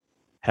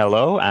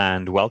Hello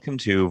and welcome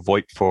to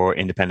VoIP for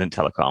Independent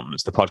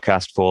Telecoms, the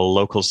podcast for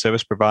local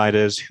service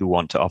providers who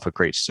want to offer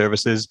great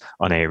services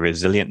on a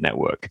resilient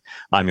network.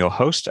 I'm your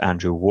host,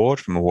 Andrew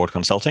Ward from Ward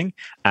Consulting,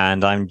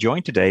 and I'm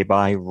joined today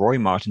by Roy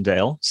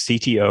Martindale,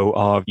 CTO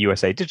of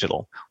USA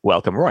Digital.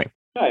 Welcome, Roy.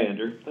 Hi,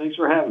 Andrew. Thanks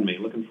for having me.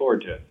 Looking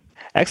forward to it.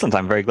 Excellent.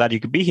 I'm very glad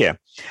you could be here.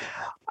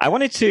 I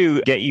wanted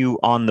to get you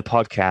on the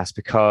podcast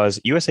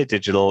because USA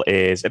Digital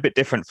is a bit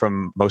different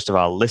from most of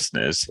our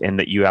listeners in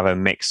that you have a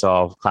mix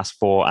of Class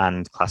 4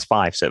 and Class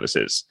 5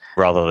 services,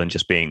 rather than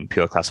just being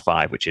pure Class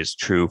 5, which is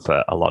true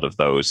for a lot of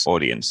those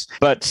audience.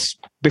 But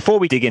before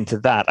we dig into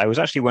that, I was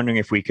actually wondering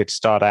if we could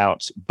start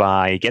out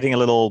by getting a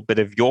little bit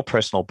of your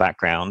personal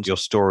background, your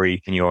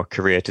story in your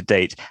career to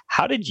date.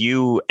 How did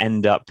you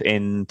end up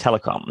in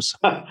telecoms?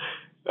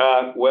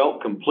 Well,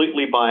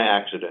 completely by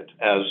accident,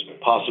 as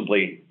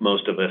possibly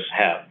most of us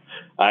have.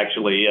 I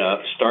actually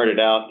started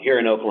out here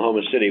in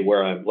Oklahoma City,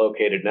 where I'm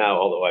located now,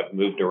 although I've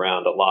moved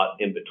around a lot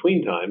in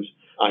between times.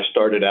 I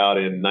started out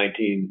in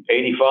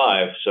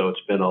 1985, so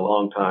it's been a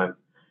long time,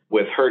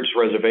 with Hertz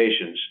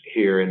Reservations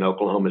here in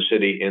Oklahoma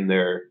City in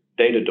their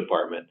data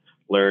department.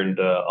 Learned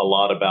a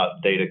lot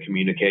about data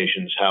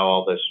communications, how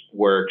all this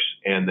works,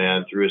 and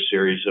then through a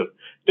series of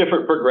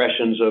different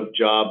progressions of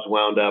jobs,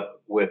 wound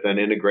up with an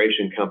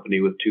integration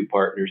company with two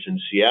partners in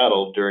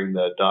Seattle during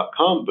the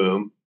dot-com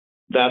boom.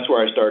 That's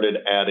where I started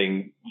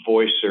adding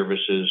voice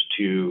services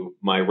to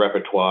my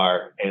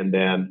repertoire, and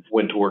then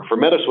went to work for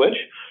Metaswitch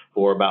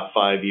for about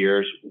 5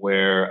 years,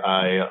 where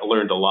I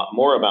learned a lot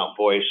more about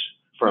voice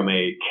from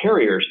a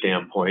carrier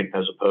standpoint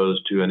as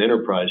opposed to an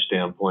enterprise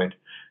standpoint,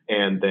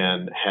 and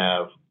then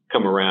have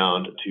come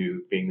around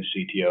to being the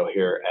CTO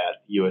here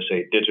at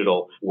USA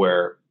Digital,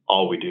 where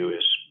all we do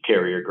is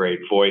carrier-grade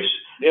voice.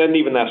 And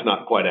even that's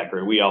not quite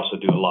accurate. We also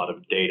do a lot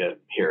of data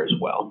here as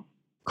well.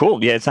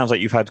 Cool. Yeah, it sounds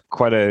like you've had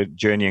quite a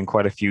journey and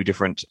quite a few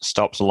different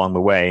stops along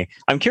the way.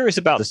 I'm curious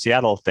about the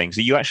Seattle thing.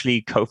 So you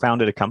actually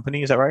co-founded a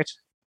company, is that right?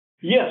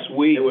 Yes,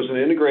 it was an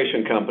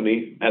integration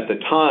company. At the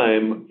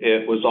time,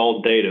 it was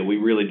all data. We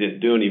really didn't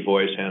do any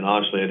voice, and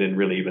honestly, I didn't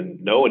really even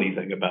know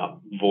anything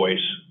about voice,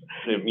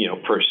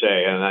 per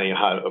se, and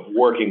how of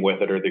working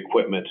with it or the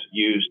equipment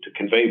used to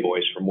convey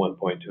voice from one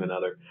point to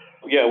another.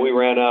 Yeah, we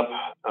ran up.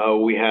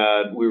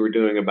 We were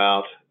doing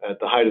about, at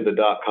the height of the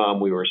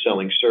dot-com, we were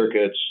selling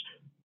circuits,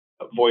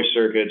 voice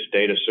circuits,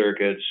 data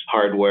circuits,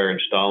 hardware,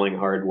 installing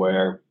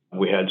hardware.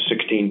 We had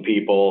 16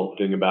 people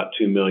doing about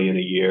 $2 million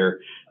a year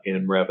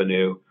in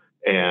revenue.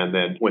 And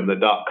then when the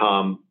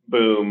dot-com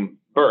boom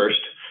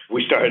burst,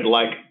 we started,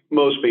 like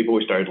most people,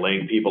 we started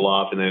laying people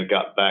off, and then it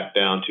got back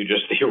down to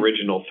just the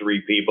original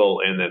 3 people.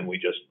 And then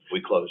we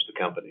closed the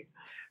company.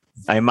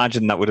 I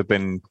imagine that would have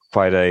been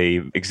quite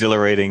a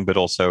exhilarating, but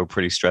also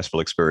pretty stressful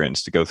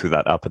experience to go through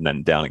that up and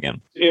then down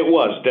again. It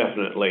was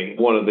definitely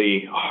one of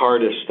the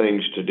hardest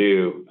things to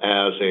do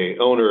as a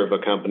owner of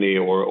a company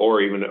or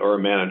a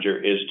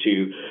manager, is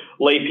to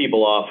lay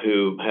people off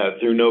who have,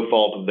 through no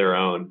fault of their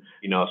own.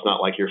 It's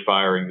not like you're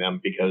firing them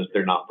because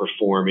they're not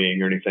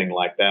performing or anything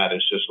like that.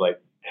 It's just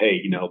like,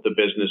 hey, the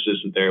business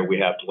isn't there. We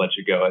have to let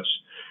you go.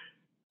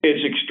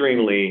 It's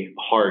extremely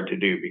hard to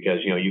do because,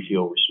 you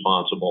feel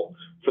responsible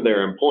for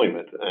their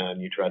employment,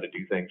 and you try to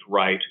do things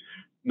right,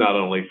 not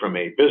only from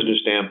a business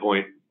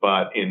standpoint,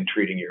 but in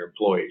treating your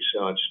employees.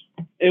 So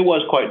it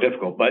was quite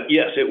difficult, but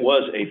yes, it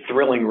was a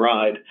thrilling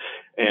ride,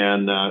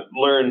 and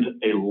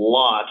learned a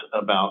lot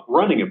about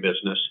running a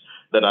business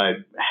that I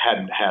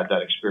hadn't had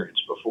that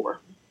experience before.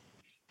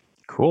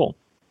 Cool.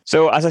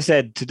 So as I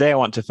said, today I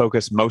want to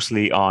focus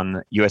mostly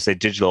on USA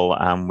Digital,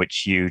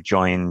 which you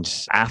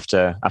joined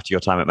after your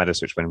time at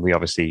Metaswitch, when we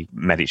obviously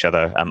met each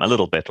other a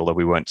little bit, although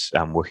we weren't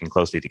working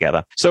closely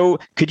together. So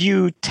could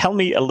you tell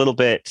me a little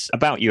bit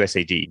about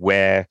USAD,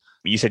 where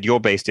you said you're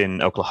based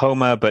in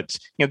Oklahoma, but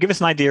give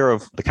us an idea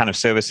of the kind of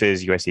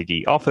services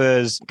USAD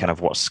offers, kind of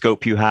what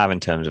scope you have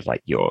in terms of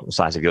like your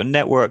size of your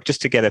network,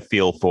 just to get a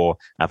feel for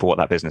what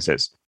that business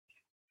is.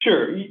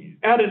 Sure.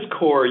 At its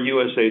core,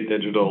 USA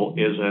Digital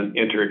is an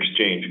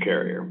inter-exchange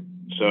carrier.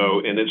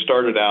 And it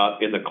started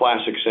out in the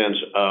classic sense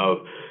of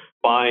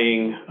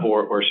buying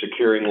or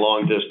securing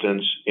long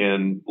distance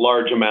in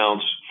large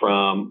amounts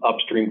from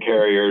upstream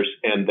carriers,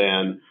 and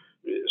then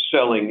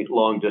selling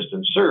long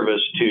distance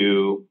service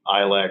to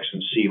ILEC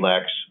and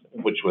CLEC,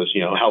 which was,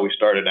 how we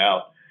started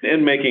out,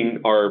 and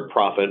making our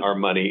profit, our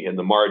money in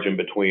the margin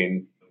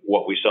between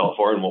what we sell it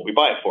for and what we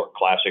buy it for.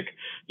 Classic,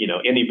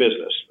 any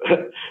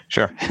business.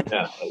 Sure.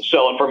 Yeah,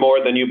 sell it for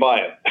more than you buy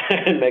it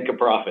and make a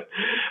profit.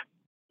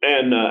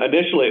 And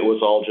initially it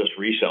was all just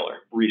reseller,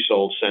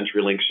 resold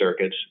CenturyLink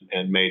circuits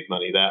and made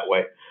money that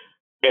way.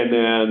 And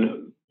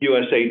then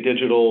USA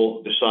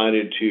Digital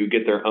decided to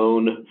get their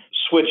own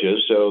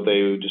switches. So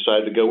they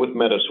decided to go with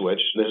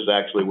Metaswitch. This is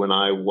actually when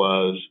I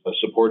was a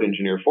support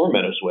engineer for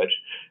Metaswitch,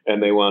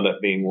 and they wound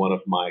up being one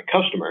of my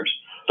customers.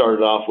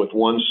 Started off with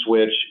one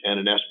switch and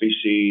an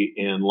SBC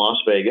in Las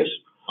Vegas.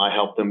 I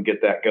helped them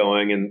get that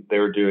going, and they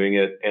were doing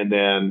it. And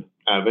then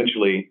I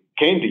eventually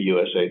came to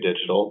USA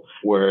Digital,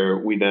 where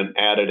we then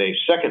added a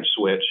second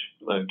switch,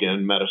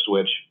 again,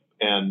 Metaswitch,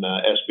 and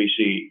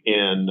SBC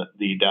in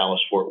the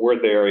Dallas-Fort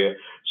Worth area.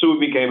 So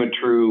we became a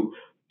true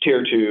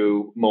Tier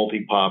 2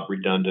 multi-POP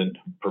redundant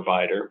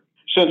provider.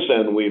 Since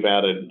then, we've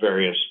added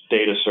various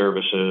data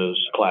services,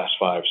 Class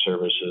 5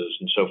 services,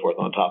 and so forth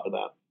on top of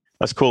that.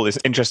 That's cool. It's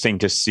interesting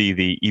to see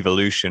the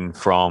evolution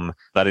from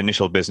that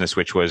initial business,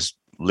 which was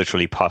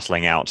literally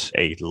parceling out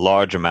a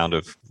large amount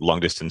of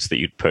long distance that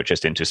you'd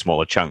purchased into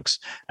smaller chunks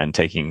and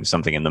taking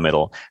something in the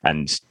middle,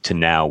 and to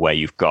now where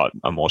you've got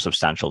a more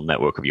substantial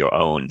network of your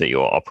own that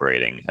you're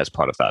operating as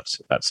part of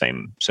that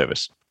same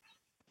service.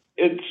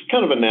 It's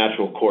kind of a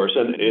natural course,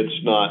 and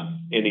it's not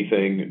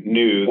anything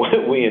new.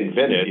 We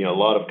invented, a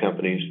lot of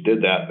companies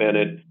did that,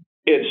 and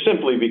it's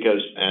simply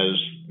because, as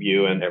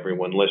you and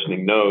everyone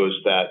listening knows,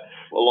 that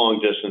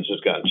long distance has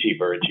gotten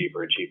cheaper and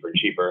cheaper and cheaper and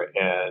cheaper,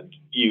 and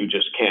you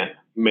just can't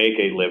make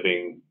a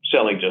living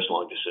selling just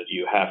long distance.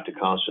 You have to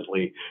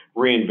constantly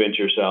reinvent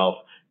yourself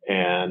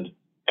and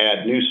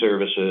add new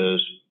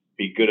services,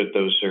 be good at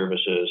those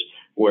services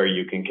where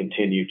you can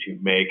continue to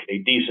make a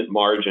decent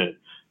margin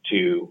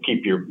to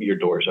keep your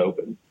doors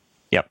open.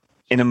 Yep.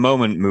 In a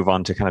moment, move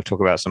on to kind of talk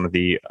about some of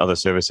the other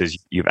services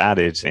you've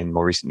added in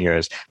more recent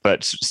years.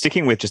 But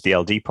sticking with just the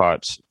LD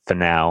part for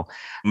now,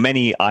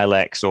 many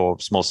ILECs or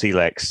small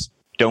CLECs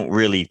don't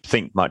really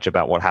think much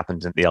about what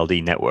happens in the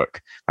LD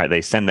network, right? They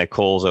send their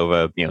calls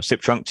over,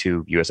 SIP trunk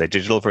to USA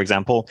Digital, for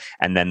example,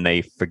 and then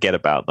they forget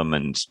about them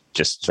and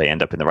just they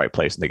end up in the right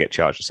place and they get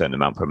charged a certain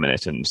amount per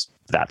minute, and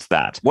that's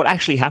that. What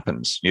actually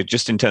happens,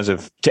 just in terms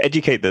of to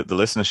educate the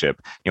listenership,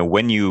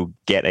 when you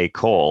get a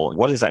call,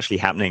 what is actually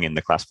happening in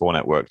the Class 4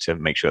 network to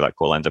make sure that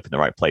call ends up in the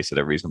right place at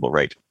a reasonable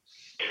rate?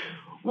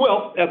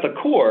 Well, at the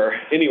core,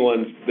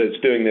 anyone that's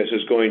doing this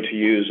is going to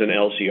use an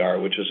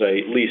LCR, which is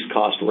a least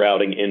cost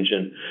routing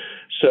engine,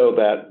 so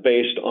that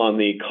based on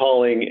the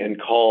calling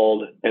and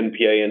called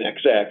NPA and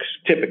XX,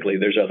 typically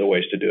there's other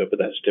ways to do it, but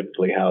that's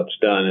typically how it's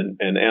done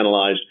and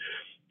analyzed,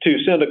 to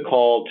send a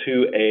call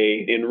to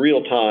in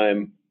real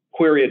time,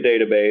 query a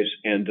database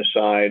and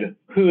decide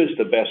who is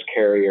the best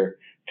carrier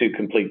to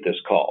complete this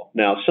call.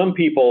 Now, some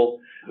people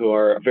who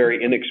are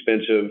very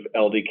inexpensive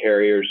LD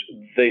carriers,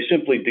 they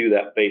simply do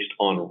that based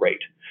on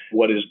rate.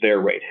 What is their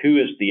rate? Who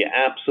is the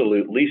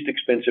absolute least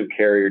expensive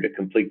carrier to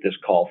complete this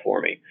call for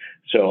me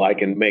so I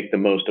can make the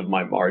most of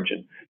my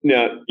margin?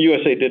 Now,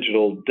 USA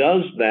Digital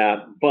does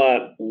that,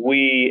 but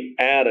we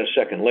add a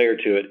second layer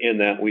to it in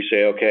that we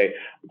say, okay,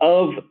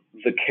 of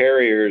the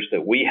carriers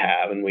that we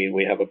have, and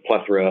we have a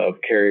plethora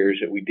of carriers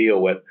that we deal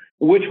with,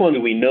 which ones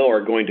we know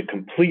are going to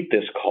complete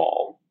this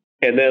call?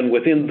 And then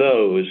within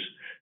those,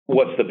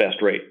 what's the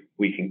best rate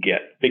we can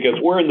get? Because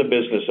we're in the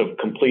business of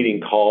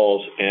completing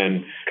calls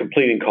and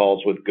completing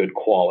calls with good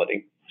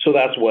quality. So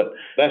that's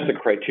the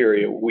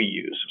criteria we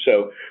use.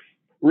 So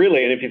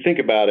really, and if you think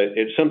about it,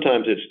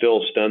 sometimes it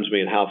still stuns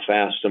me at how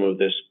fast some of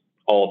this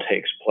all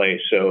takes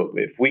place. So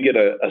if we get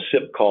a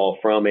SIP call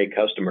from a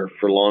customer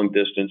for long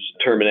distance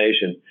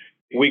termination,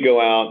 we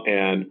go out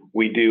and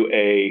we do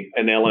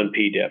an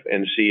LNP dip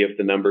and see if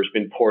the number's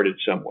been ported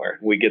somewhere.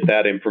 We get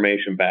that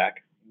information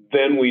back.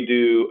 Then we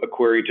do a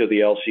query to the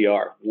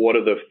LCR. What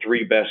are the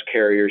 3 best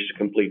carriers to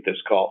complete this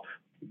call?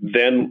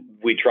 Then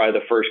we try the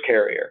first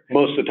carrier.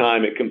 Most of the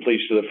time it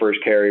completes to the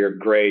first carrier.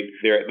 Great.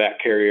 That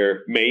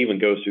carrier may even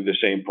go through the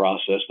same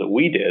process that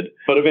we did.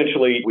 But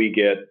eventually we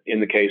get,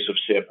 in the case of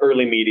SIP,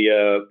 early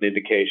media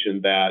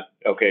indication that,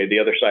 okay, the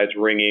other side's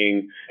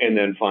ringing. And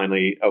then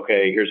finally,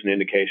 okay, here's an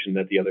indication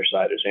that the other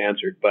side has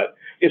answered. But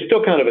it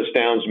still kind of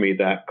astounds me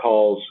that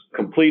calls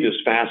complete as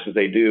fast as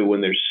they do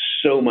when there's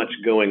so much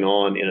going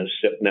on in a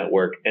SIP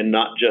network, and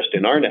not just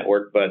in our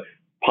network, but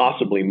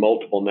possibly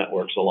multiple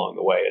networks along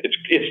the way.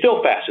 It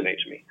still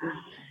fascinates me.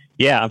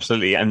 Yeah,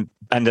 absolutely. And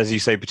as you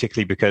say,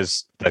 particularly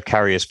because the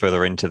carriers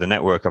further into the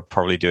network are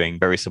probably doing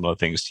very similar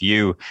things to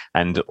you,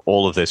 and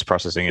all of this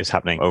processing is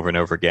happening over and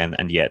over again,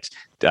 and yet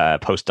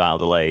post-dial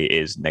delay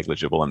is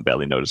negligible and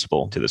barely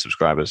noticeable to the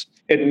subscribers.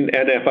 And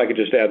if I could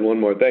just add one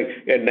more thing.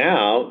 And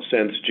now,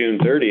 since June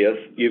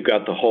 30th, you've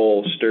got the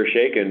whole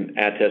STIR/SHAKEN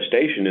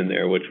attestation in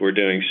there, which we're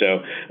doing.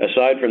 So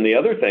aside from the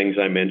other things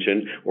I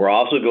mentioned, we're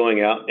also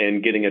going out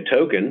and getting a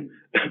token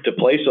to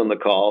place on the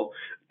call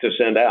to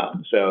send out.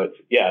 So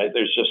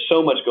there's just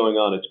so much going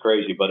on. It's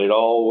crazy, but it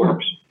all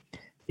works.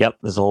 Yep,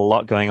 there's a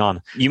lot going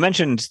on. You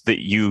mentioned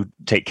that you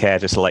take care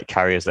to select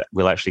carriers that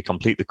will actually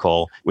complete the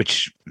call,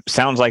 which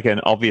sounds like an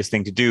obvious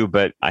thing to do,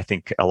 but I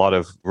think a lot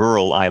of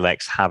rural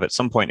ILECs have at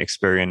some point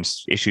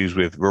experienced issues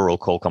with rural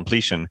call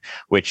completion,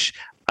 which,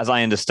 as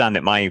I understand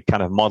it, my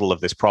kind of model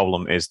of this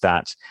problem is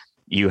that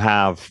you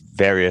have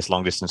various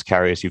long distance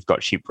carriers who've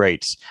got cheap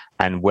rates,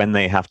 and when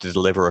they have to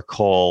deliver a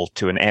call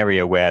to an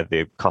area where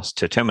the cost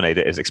to terminate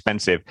it is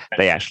expensive,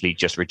 they actually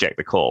just reject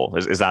the call.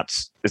 Is that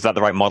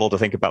the right model to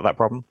think about that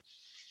problem?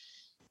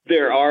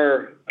 There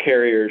are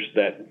carriers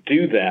that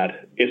do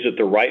that. Is it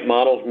the right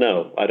model?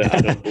 No, I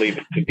don't believe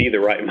it to be the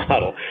right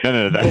model.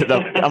 No.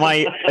 Am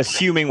I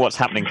assuming what's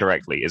happening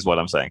correctly is what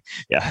I'm saying?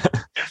 Yeah.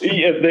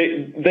 Yeah,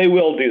 they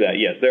will do that.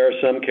 Yes, there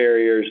are some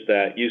carriers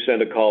that you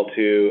send a call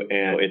to,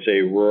 and it's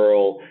a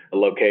rural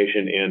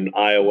location in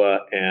Iowa,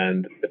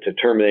 and to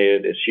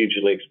terminate it is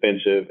hugely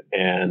expensive.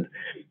 And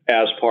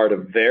as part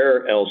of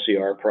their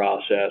LCR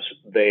process,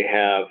 they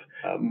have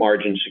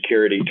margin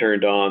security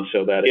turned on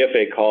so that if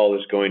a call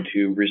is going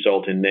to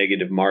result in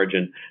negative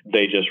margin,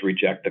 they just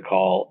reject the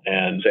call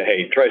and say,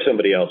 hey, try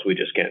somebody else. We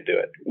just can't do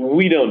it.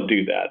 We don't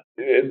do that.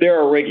 There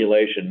are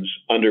regulations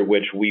under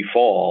which we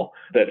fall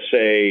that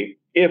say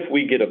if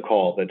we get a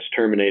call that's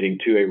terminating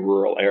to a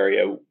rural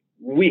area,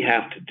 we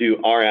have to do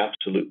our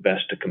absolute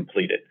best to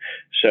complete it.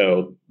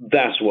 So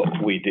that's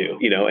what we do.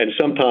 And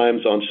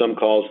sometimes on some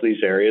calls,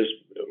 these areas,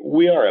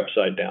 we are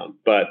upside down,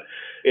 but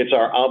it's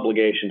our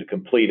obligation to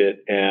complete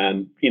it.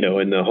 And,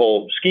 in the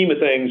whole scheme of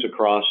things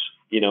across,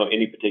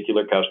 any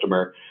particular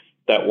customer,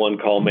 that one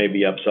call may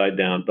be upside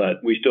down,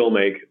 but we still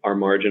make our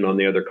margin on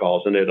the other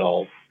calls, and it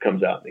all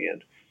comes out in the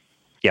end.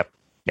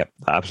 Yep,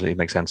 absolutely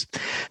makes sense.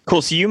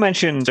 Cool. So you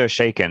mentioned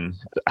StirShaken.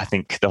 I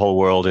think the whole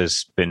world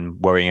has been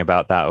worrying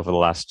about that over the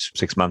last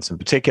 6 months in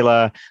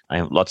particular.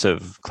 Lots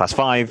of Class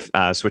 5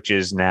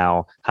 switches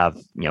now have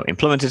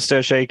implemented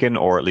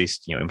StirShaken, or at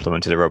least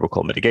implemented a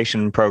robocall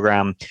mitigation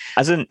program.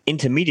 As an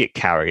intermediate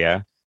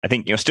carrier, I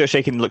think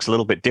StirShaken looks a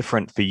little bit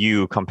different for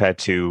you compared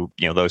to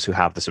those who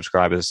have the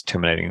subscribers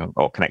terminating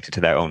or connected to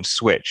their own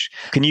switch.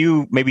 Can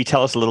you maybe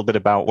tell us a little bit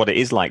about what it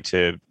is like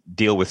to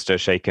deal with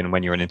StirShaken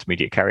when you're an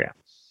intermediate carrier?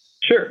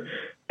 Sure.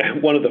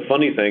 One of the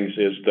funny things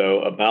is,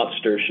 though, about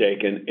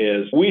StirShaken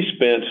is we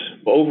spent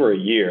over a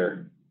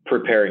year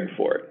preparing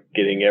for it,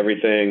 getting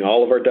everything,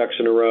 all of our ducks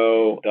in a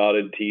row,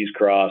 dotted T's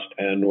crossed,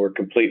 and we're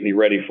completely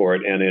ready for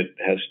it. And it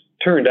has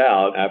turned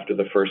out after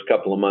the first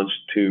couple of months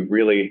to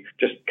really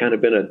just kind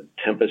of been a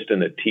tempest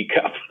in a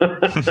teacup.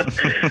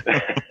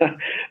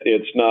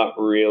 It's not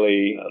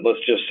really, let's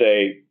just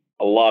say,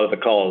 a lot of the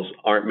calls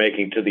aren't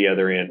making to the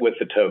other end with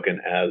the token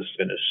as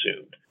been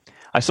assumed.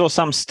 I saw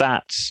some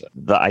stats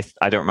that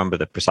I don't remember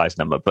the precise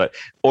number, but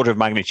order of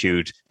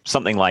magnitude,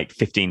 something like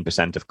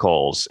 15% of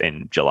calls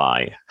in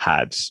July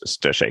had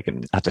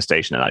StirShaken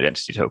attestation and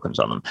identity tokens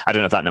on them. I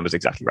don't know if that number is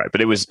exactly right,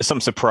 but it was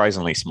some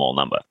surprisingly small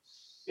number.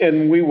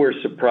 And we were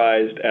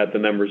surprised at the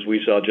numbers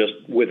we saw just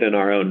within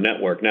our own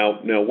network. Now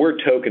we're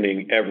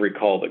tokening every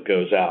call that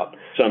goes out,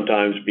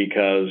 sometimes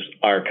because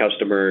our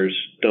customers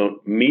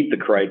don't meet the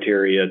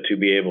criteria to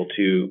be able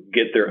to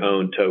get their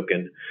own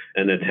token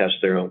and then test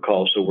their own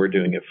calls. So we're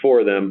doing it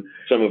for them.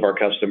 Some of our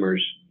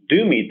customers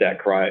do meet that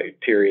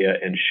criteria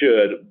and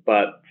should,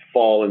 but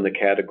fall in the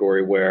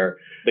category where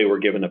they were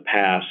given a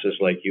pass as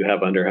like you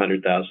have under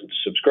 100,000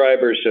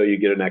 subscribers, so you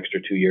get an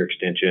extra 2-year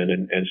extension,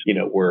 and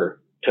we're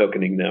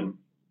tokening them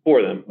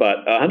for them.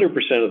 But 100%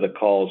 of the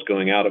calls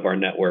going out of our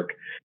network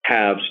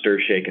have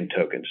StirShaken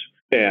tokens.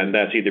 And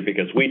that's either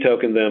because we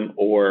tokened them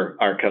or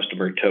our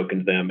customer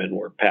tokened them and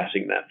we're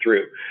passing that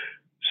through.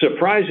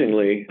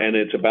 Surprisingly, and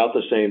it's about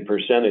the same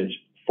percentage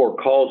for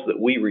calls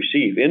that we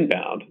receive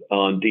inbound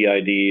on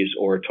DIDs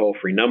or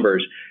toll-free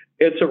numbers,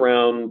 it's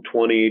around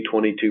 20,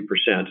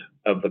 22%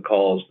 of the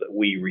calls that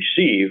we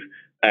receive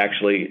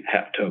actually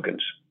have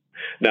tokens.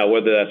 Now,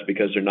 whether that's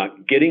because they're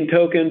not getting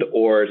tokened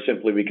or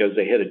simply because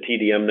they hit a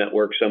TDM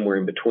network somewhere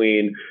in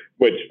between,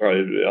 which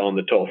on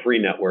the toll-free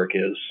network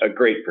is a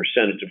great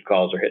percentage of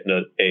calls are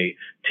hitting a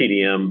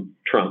TDM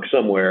trunk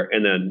somewhere,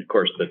 and then, of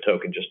course, the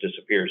token just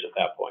disappears at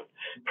that point.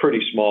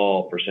 Pretty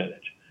small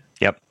percentage.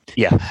 Yep.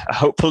 Yeah.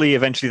 Hopefully,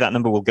 eventually that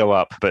number will go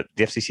up, but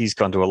the FCC's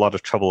gone to a lot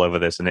of trouble over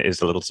this, and it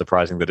is a little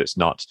surprising that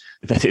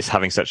it's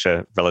having such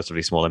a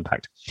relatively small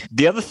impact.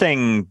 The other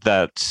thing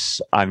that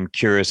I'm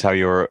curious how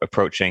you're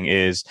approaching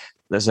is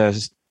there's a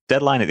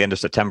deadline at the end of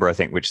September, I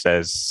think, which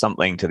says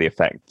something to the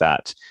effect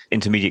that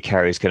intermediate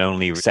carriers can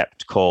only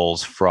accept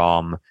calls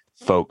from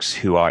folks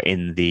who are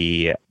in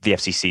the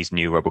FCC's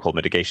new robocall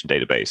mitigation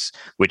database,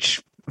 which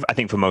I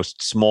think for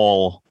most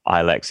small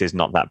ILECs is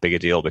not that big a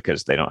deal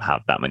because they don't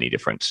have that many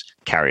different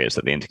carriers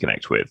that they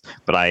interconnect with.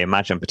 But I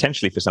imagine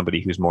potentially for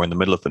somebody who's more in the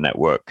middle of the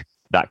network,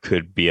 that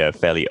could be a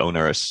fairly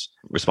onerous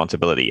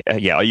responsibility.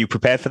 Are you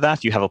prepared for that?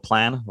 Do you have a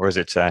plan? Or is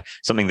it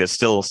something that's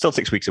still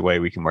 6 weeks away?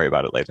 We can worry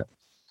about it later.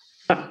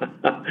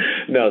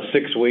 No,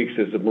 6 weeks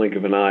is the blink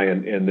of an eye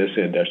in this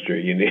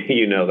industry.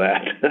 You know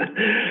that.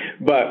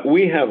 But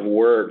we have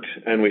worked,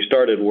 and we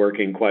started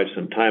working quite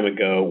some time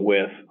ago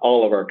with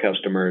all of our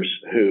customers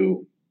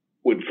who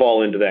would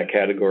fall into that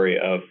category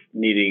of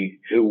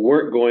who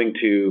weren't going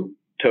to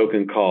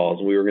token calls.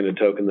 We were going to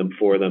token them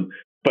for them,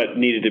 but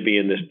needed to be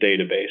in this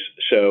database.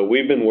 So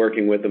we've been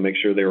working with them, make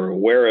sure they were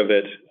aware of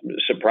it.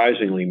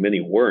 Surprisingly, many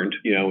weren't,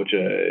 which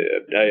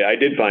I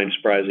did find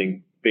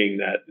surprising, being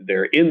that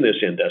they're in this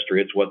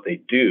industry. It's what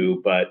they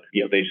do, but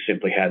they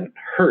simply hadn't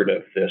heard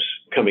of this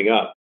coming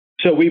up.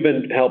 So we've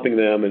been helping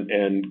them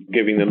and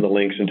giving them the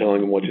links and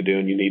telling them what to do.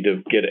 And you need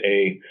to get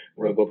a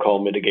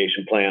robocall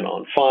mitigation plan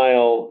on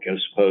file,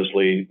 because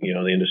supposedly, the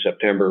end of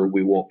September,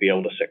 we won't be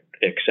able to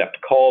accept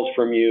calls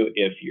from you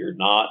if you're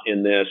not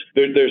in this.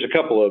 There's a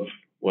couple of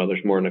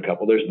there's more than a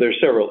couple. There's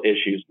several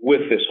issues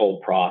with this whole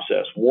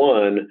process.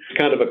 One,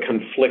 kind of a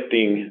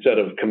conflicting set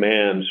of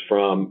commands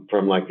from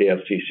like the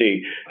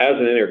FCC. As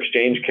an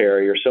inter-exchange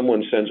carrier,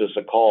 someone sends us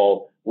a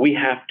call, we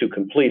have to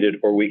complete it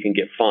or we can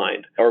get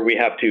fined, or we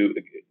have to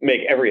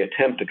make every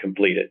attempt to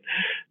complete it.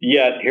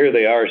 Yet here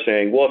they are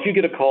saying, well, if you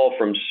get a call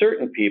from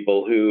certain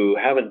people who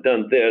haven't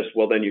done this,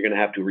 well, then you're going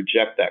to have to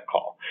reject that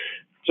call.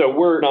 So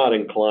we're not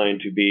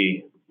inclined to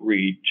be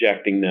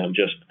rejecting them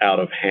just out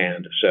of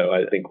hand. So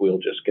I think we'll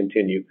just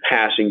continue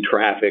passing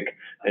traffic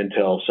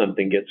until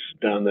something gets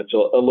done that's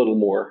a little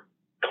more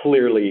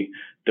clearly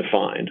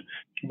defined.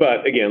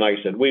 But again, like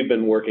I said, we've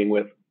been working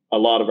with a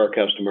lot of our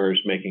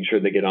customers, making sure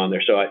they get on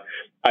there. So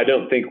I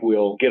don't think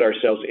we'll get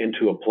ourselves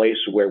into a place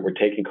where we're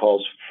taking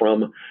calls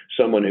from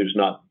someone who's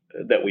not,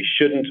 that we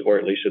shouldn't, or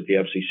at least that the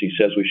FCC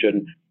says we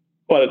shouldn't.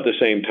 But at the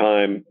same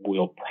time,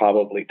 we'll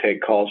probably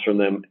take calls from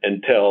them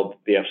until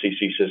the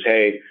FCC says,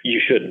 hey, you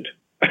shouldn't.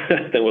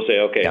 Then we'll say,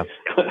 okay, yeah.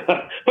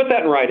 Put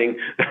that in writing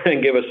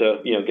and give us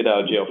a get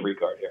out of jail free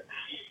card here.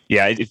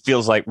 Yeah, it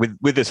feels like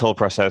with this whole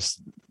process,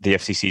 the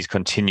FCC is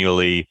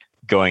continually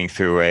going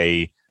through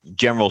a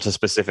general to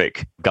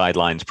specific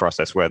guidelines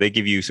process where they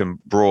give you some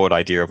broad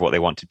idea of what they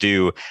want to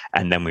do.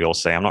 And then we all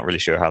say, I'm not really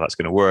sure how that's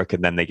going to work.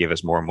 And then they give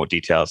us more and more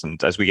details.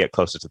 And as we get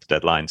closer to the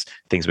deadlines,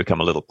 things become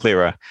a little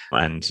clearer.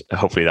 And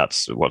hopefully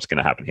that's what's going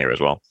to happen here as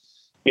well.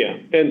 Yeah.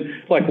 And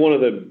like one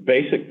of the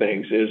basic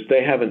things is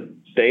they haven't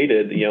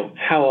stated,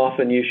 how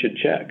often you should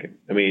check.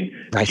 I mean,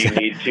 do you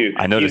need to,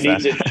 I noticed you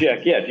need that. to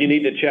check. Yeah. Do you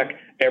need to check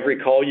every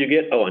call you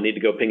get? Oh, I need to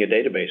go ping a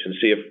database and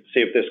see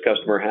if this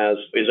customer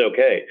is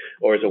okay.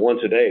 Or is it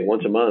once a day,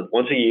 once a month,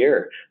 once a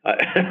year? How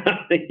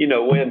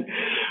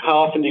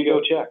often do you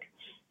go check?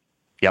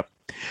 Yep.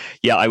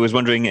 Yeah, I was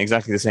wondering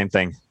exactly the same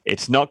thing.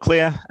 It's not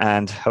clear,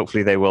 and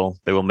hopefully they will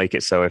make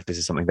it so if this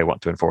is something they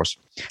want to enforce.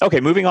 Okay,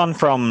 moving on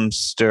from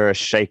Stir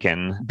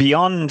Shaken,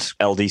 beyond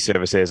LD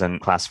services and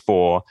Class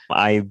 4,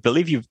 I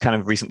believe you've kind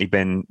of recently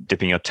been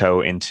dipping your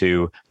toe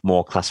into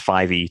more Class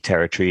 5e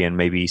territory and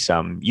maybe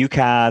some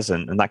UCaaS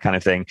and that kind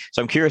of thing.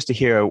 So I'm curious to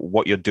hear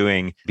what you're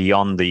doing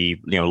beyond the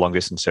long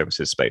distance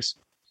services space.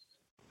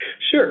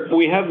 Sure.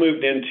 We have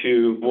moved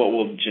into what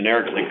we'll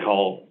generically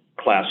call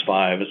Class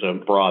 5 as a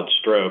broad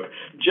stroke,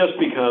 just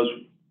because,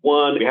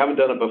 one, we haven't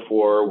done it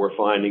before. We're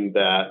finding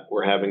that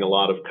we're having a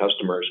lot of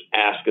customers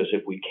ask us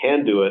if we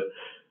can do it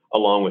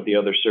along with the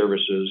other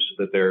services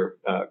that they're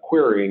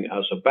querying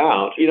us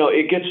about.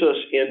 It gets us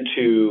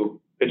into,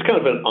 it's kind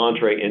of an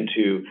entree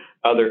into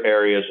other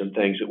areas and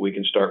things that we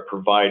can start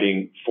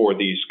providing for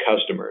these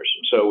customers.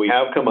 So we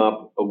have come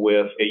up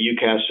with a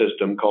UCaaS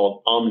system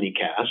called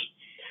OmniCast.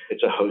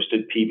 It's a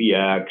hosted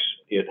PBX.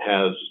 It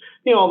has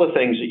all the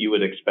things that you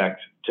would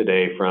expect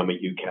today from a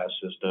UCaaS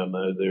system.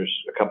 There's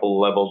a couple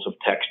of levels of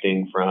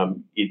texting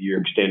from either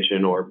your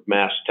extension or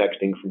mass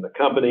texting from the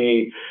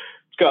company.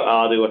 It's got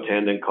audio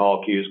attendant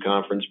call queues,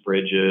 conference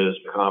bridges,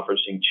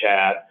 conferencing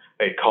chat,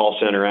 a call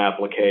center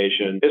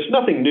application. It's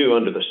nothing new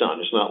under the sun.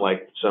 It's not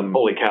like some,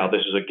 holy cow,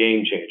 this is a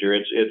game changer.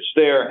 It's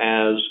there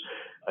as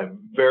a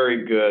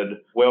very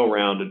good,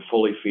 well-rounded,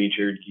 fully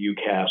featured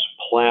UCaaS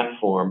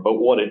platform. But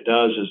what it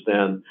does is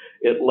then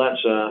it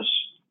lets us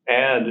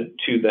add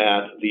to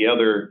that the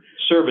other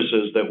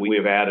services that we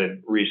have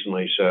added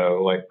recently.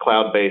 So like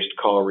cloud-based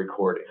call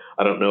recording.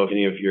 I don't know if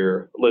any of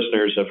your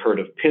listeners have heard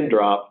of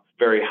Pindrop,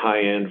 very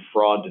high-end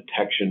fraud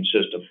detection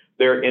system.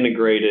 They're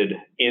integrated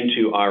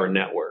into our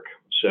network.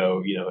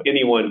 So,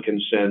 anyone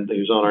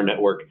who's on our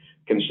network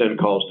can send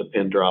calls to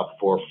Pindrop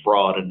for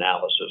fraud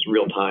analysis,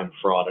 real-time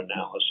fraud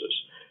analysis.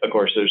 Of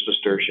course, there's the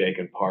Stir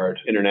Shaken part,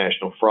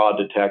 international fraud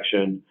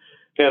detection.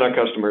 And our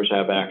customers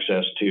have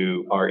access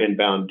to our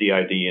inbound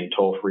DID and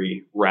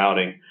toll-free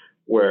routing,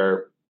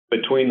 where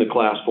between the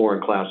Class 4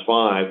 and Class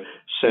 5,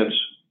 since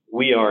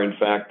we are, in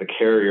fact, the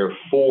carrier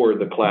for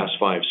the Class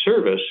 5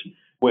 service,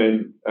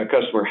 when a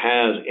customer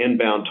has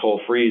inbound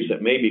toll-frees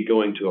that may be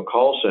going to a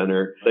call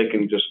center, they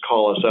can just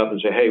call us up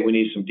and say, hey, we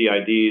need some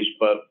DIDs,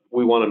 but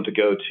we want them to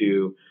go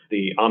to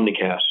the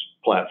OmniCast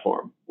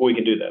platform. We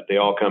can do that. They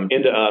all come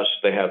into us.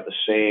 They have the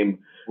same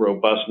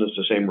robustness,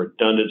 the same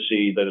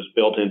redundancy that is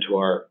built into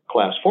our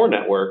Class 4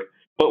 network,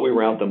 but we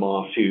route them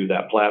off to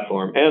that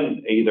platform,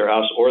 and either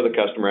us or the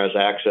customer has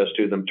access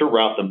to them to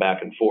route them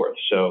back and forth.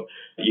 So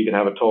you can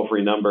have a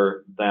toll-free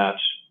number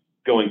that's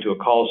going to a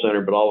call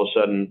center, but all of a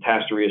sudden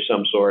has to read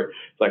some sort.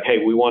 It's like, hey,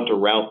 we want to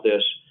route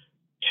this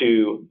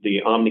to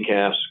the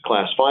OmniCast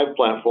Class 5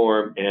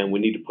 platform, and we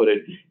need to put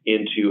it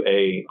into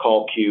a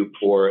call queue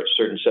for a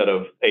certain set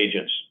of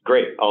agents.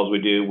 Great. All we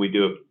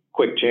do a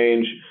quick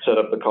change, set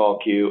up the call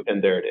queue,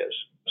 and there it is.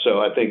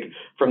 So I think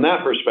from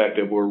that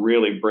perspective, we're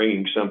really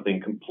bringing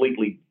something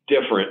completely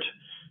different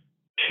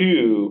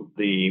to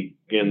the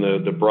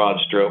broad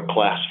stroke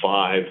Class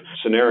 5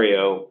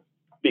 scenario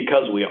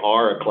because we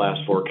are a Class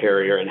 4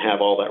 carrier and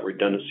have all that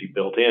redundancy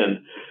built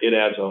in, it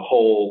adds a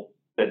whole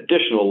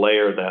additional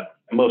layer that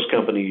most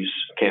companies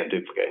can't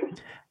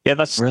duplicate. Yeah,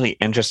 that's really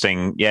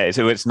interesting. Yeah,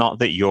 so it's not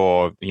that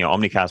your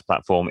Omnicast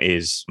platform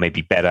is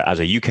maybe better as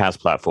a UCaaS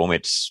platform.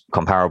 It's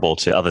comparable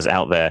to others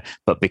out there,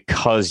 but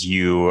because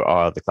you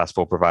are the Class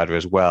 4 provider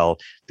as well,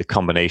 the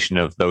combination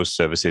of those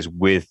services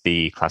with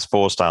the Class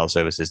 4 style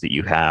services that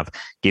you have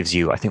gives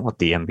you, I think, what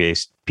the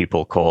MBA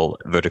people call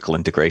vertical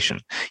integration.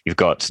 You've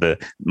got the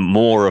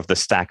more of the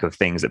stack of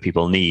things that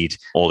people need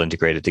all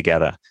integrated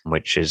together,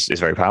 which is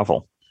very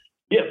powerful.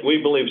 Yeah,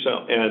 we believe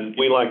so. And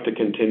we like to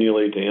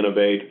continually to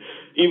innovate.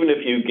 Even if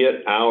you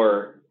get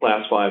our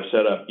Class 5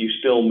 setup, you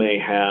still may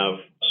have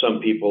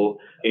some people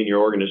in your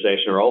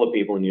organization or all the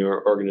people in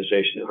your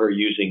organization who are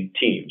using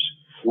Teams.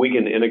 We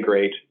can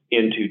integrate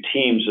into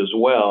Teams as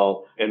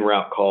well and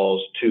route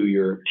calls to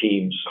your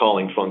Teams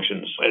calling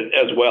functions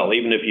as well.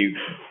 Even if you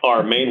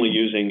are mainly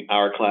using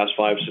our Class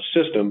 5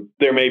 system,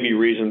 there may be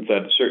reasons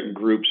that certain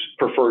groups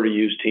prefer to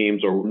use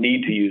Teams or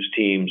need to use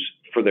Teams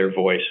for their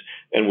voice,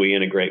 and we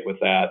integrate with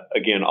that,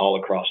 again, all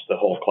across the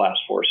whole Class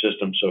 4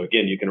 system. So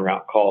again, you can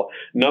route call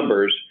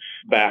numbers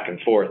back and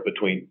forth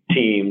between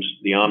Teams,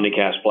 the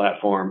Omnicast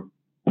platform,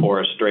 or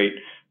a straight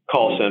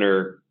call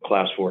center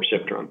Class 4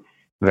 SIP trunk.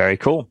 Very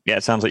cool. Yeah,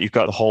 it sounds like you've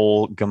got the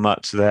whole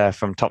gamut there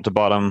from top to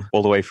bottom,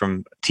 all the way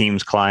from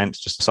Teams clients,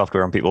 just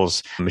software on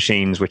people's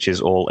machines, which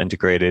is all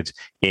integrated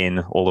in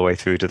all the way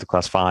through to the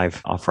Class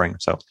 5 offering.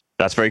 So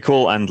that's very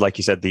cool. And like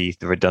you said, the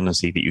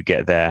redundancy that you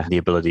get there, the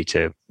ability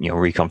to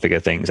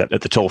reconfigure things at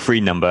the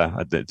toll-free number,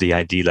 at the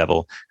ID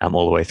level,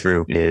 all the way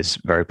through is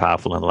very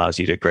powerful and allows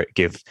you to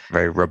give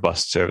very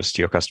robust service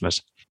to your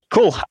customers.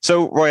 Cool.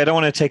 So, Roy, I don't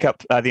want to take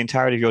up the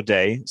entirety of your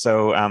day.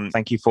 So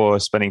thank you for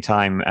spending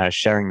time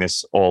sharing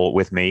this all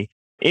with me.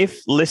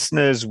 If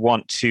listeners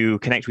want to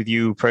connect with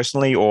you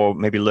personally or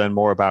maybe learn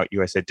more about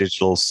USA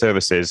Digital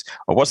services,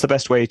 what's the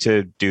best way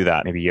to do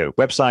that? Maybe your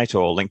website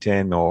or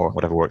LinkedIn or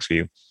whatever works for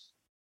you.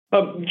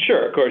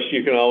 Sure. Of course,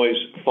 you can always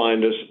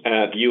find us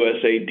at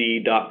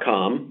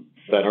usad.com.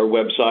 That's our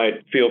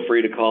website. Feel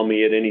free to call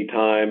me at any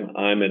time.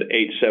 I'm at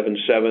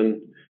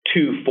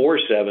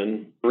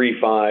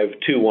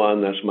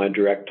 877-247-3521. That's my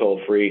direct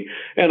toll free.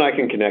 And I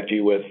can connect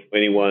you with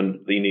anyone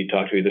that you need to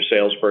talk to, either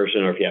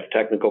salesperson or if you have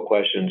technical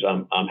questions,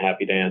 I'm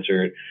happy to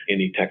answer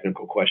any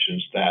technical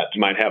questions that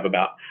you might have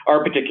about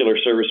our particular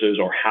services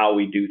or how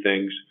we do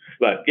things.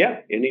 But yeah,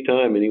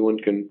 anytime anyone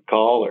can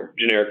call or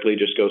generically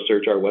just go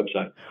search our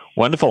website.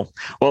 Wonderful.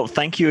 Well,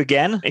 thank you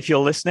again. If you're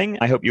listening,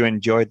 I hope you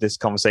enjoyed this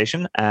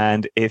conversation.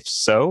 And if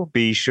so,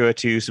 be sure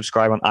to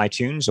subscribe on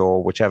iTunes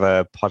or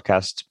whichever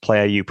podcast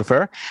player you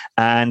prefer,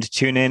 and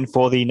tune in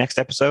for the next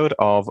episode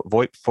of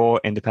VoIP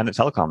for Independent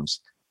Telecoms.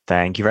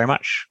 Thank you very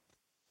much.